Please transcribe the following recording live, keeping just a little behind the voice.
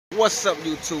What's up,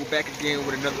 YouTube? Back again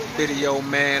with another video,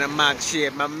 man. I'm out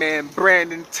here, my man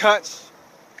Brandon Touch.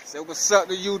 Say what's up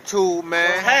to YouTube,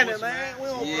 man. What's happening, man? We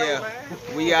don't play, man.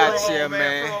 We out here,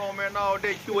 man. Come on, man. All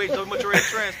day QH so much red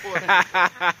transport.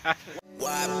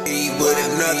 YB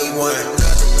with another one.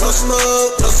 No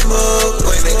smoke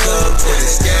when it comes to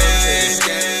this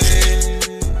game.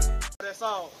 That's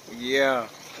all. Yeah,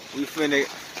 we finna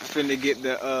get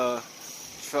the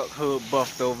truck hood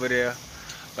buffed over there.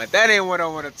 But that ain't what I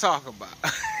want to talk about.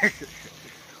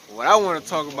 What I want to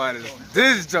talk about is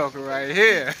this joker right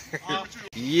here.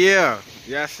 Yeah,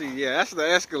 see, that's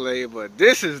the Escalade, but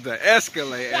this is the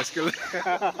Escalade.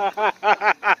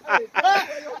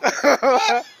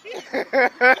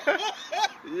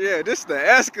 Yeah, this is the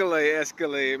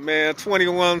Escalade, man.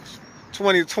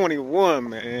 2021,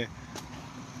 man.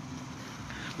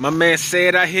 My man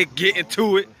said out here getting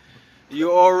to it.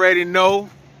 You already know.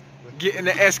 Getting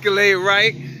the Escalade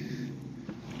right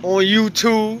on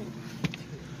YouTube.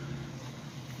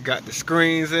 Got the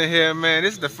screens in here, man.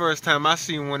 This is the first time I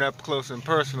seen one up close and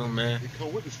personal, man. It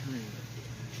come with the screen.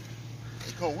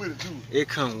 It come with it too. It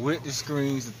come with the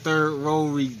screens. The third row,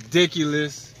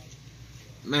 ridiculous.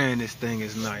 Man, this thing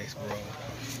is nice, bro.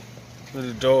 Look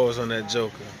at the doors on that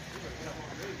joker.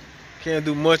 Can't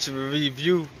do much of a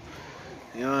review.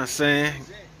 You know what I'm saying?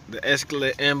 The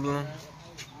Escalade emblem.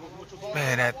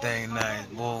 Man, that thing nice,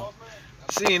 boy.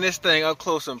 Seeing this thing up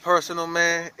close and personal,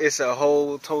 man, it's a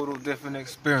whole total different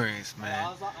experience, man.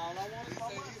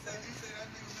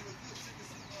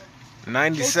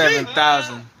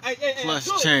 97,000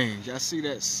 plus change. I see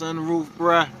that sunroof,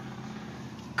 bruh.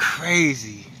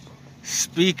 Crazy.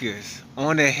 Speakers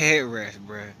on the headrest,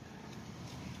 bruh.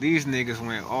 These niggas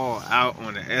went all out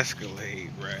on the Escalade,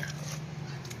 bruh.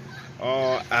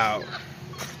 All out.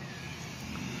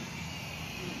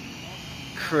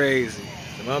 Crazy.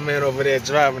 My man over there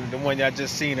driving the one y'all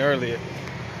just seen earlier.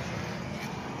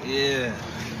 Yeah.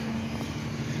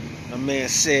 My man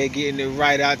said getting it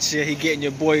right out here. He getting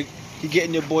your boy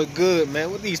good,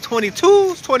 man. With these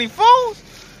 22s, 24s?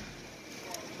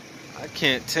 I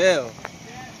can't tell.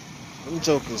 Them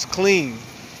jokers clean.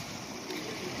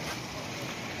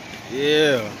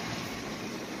 Yeah.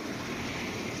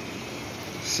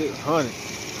 600.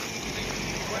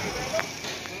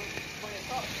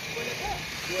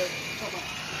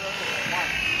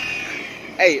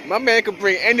 Hey, my man can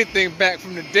bring anything back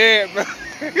from the dead, bro.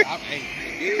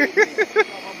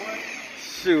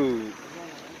 Shoot.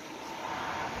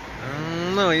 I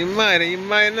don't know, you might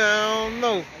not, I don't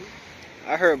know.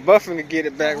 I heard Buffin could get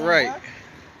it back right.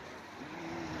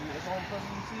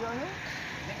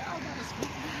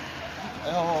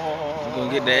 We're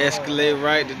gonna get the Escalade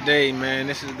right today, man.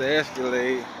 This is the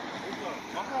Escalade.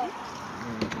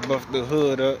 Buff the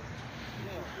hood up.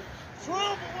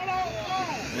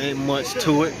 Ain't much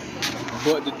to it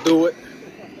but to do it.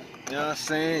 You know what I'm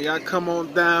saying? Y'all come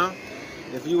on down.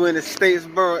 If you in the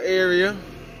Statesboro area,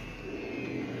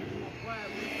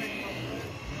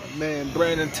 man,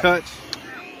 Brandon Touch.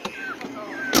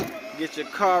 Get your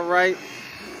car right.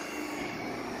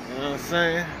 You know what I'm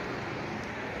saying?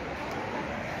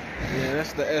 Yeah,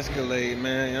 that's the Escalade,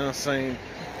 man. You know what I'm saying?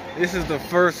 This is the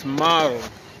first model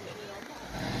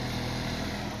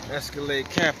Escalade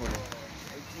Capital.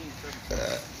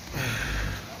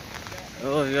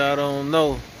 Oh, y'all don't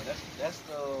know. That's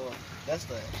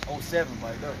the 07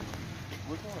 right there.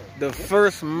 The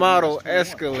first model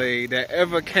Escalade that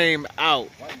ever came out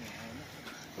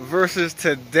versus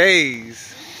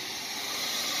today's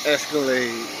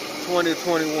Escalade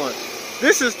 2021.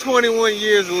 This is 21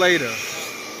 years later.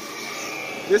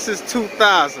 This is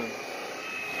 2000.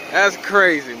 That's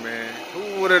crazy, man.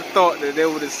 Who would have thought that they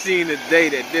would have seen the day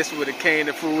that this would have came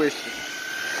to fruition?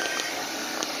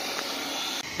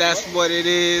 That's what it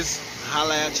is.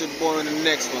 Holla at your boy in the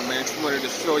next one, man. Just wanted to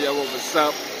show y'all what was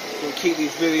up. Gonna keep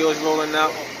these videos rolling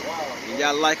out. And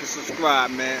y'all like and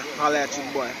subscribe, man. Holla at your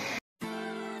boy.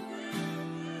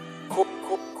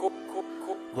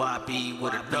 YB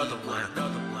with another one.